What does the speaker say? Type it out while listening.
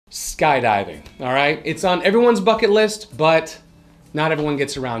skydiving, all right? It's on everyone's bucket list, but not everyone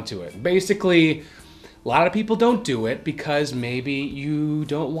gets around to it. Basically, a lot of people don't do it because maybe you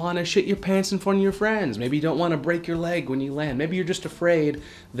don't want to shit your pants in front of your friends. Maybe you don't want to break your leg when you land. Maybe you're just afraid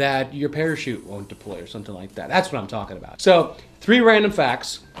that your parachute won't deploy or something like that. That's what I'm talking about. So, 3 random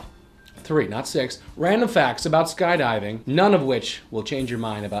facts, 3, not 6, random facts about skydiving, none of which will change your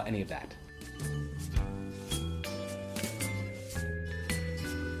mind about any of that.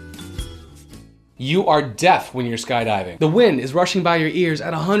 You are deaf when you're skydiving. The wind is rushing by your ears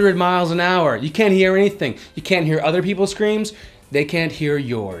at 100 miles an hour. You can't hear anything. You can't hear other people's screams. They can't hear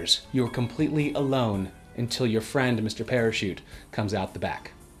yours. You're completely alone until your friend, Mr. Parachute, comes out the back.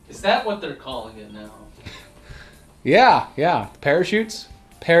 Is that what they're calling it now? Yeah. Parachutes,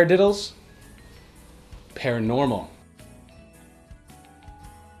 paradiddles, paranormal.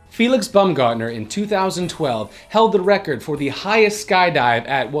 Felix Baumgartner in 2012 held the record for the highest skydive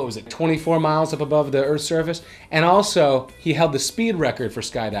at, 24 miles up above the Earth's surface? And also, he held the speed record for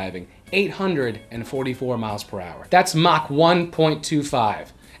skydiving, 844 miles per hour. That's Mach 1.25.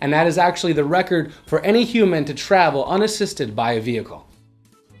 And that is actually the record for any human to travel unassisted by a vehicle.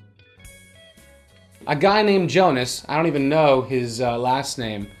 A guy named Jonas, I don't even know his last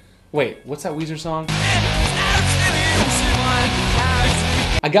name. Wait, what's that Weezer song?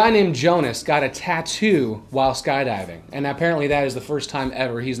 A guy named Jonas got a tattoo while skydiving, and apparently that is the first time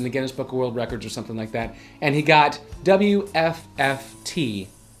ever. He's in the Guinness Book of World Records or something like that, and he got WFFT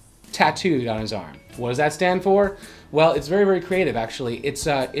tattooed on his arm. What does that stand for? Well, it's very, very creative, actually.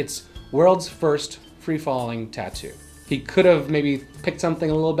 It's world's first free-falling tattoo. He could have maybe picked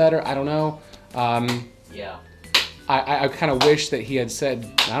something a little better, I don't know. Yeah. I kind of wish that he had said,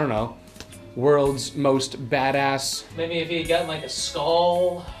 I don't know, world's most badass. Maybe if he had gotten like a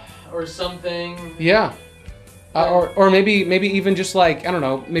skull or something. Yeah. Or maybe even just like, I don't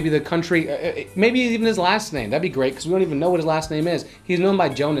know, maybe the country, maybe even his last name. That'd be great because we don't even know what his last name is. He's known by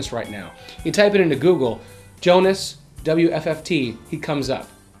Jonas right now. You type it into Google, Jonas, WFFT, he comes up.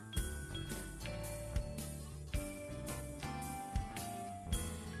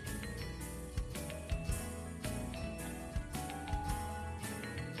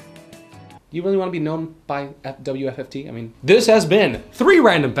 Do you really want to be known by WFFT? I mean, this has been 3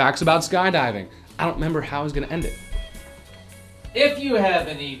 random facts about skydiving. I don't remember how I was going to end it. If you have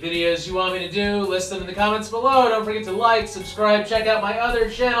any videos you want me to do, list them in the comments below. Don't forget to like, subscribe, check out my other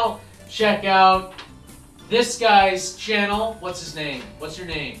channel. Check out this guy's channel. What's his name? What's your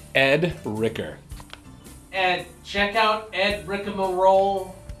name? Ed Ricker. Ed. Check out Ed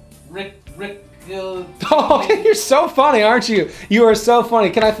Rickamarole. Oh, you're so funny, aren't you? You are so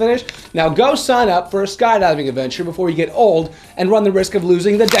funny. Can I finish? Now go sign up for a skydiving adventure before you get old and run the risk of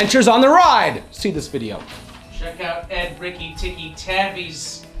losing the dentures on the ride. See this video. Check out Ed Ricky Ticky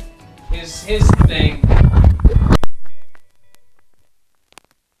Tavi's his thing.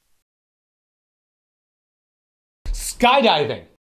 Skydiving.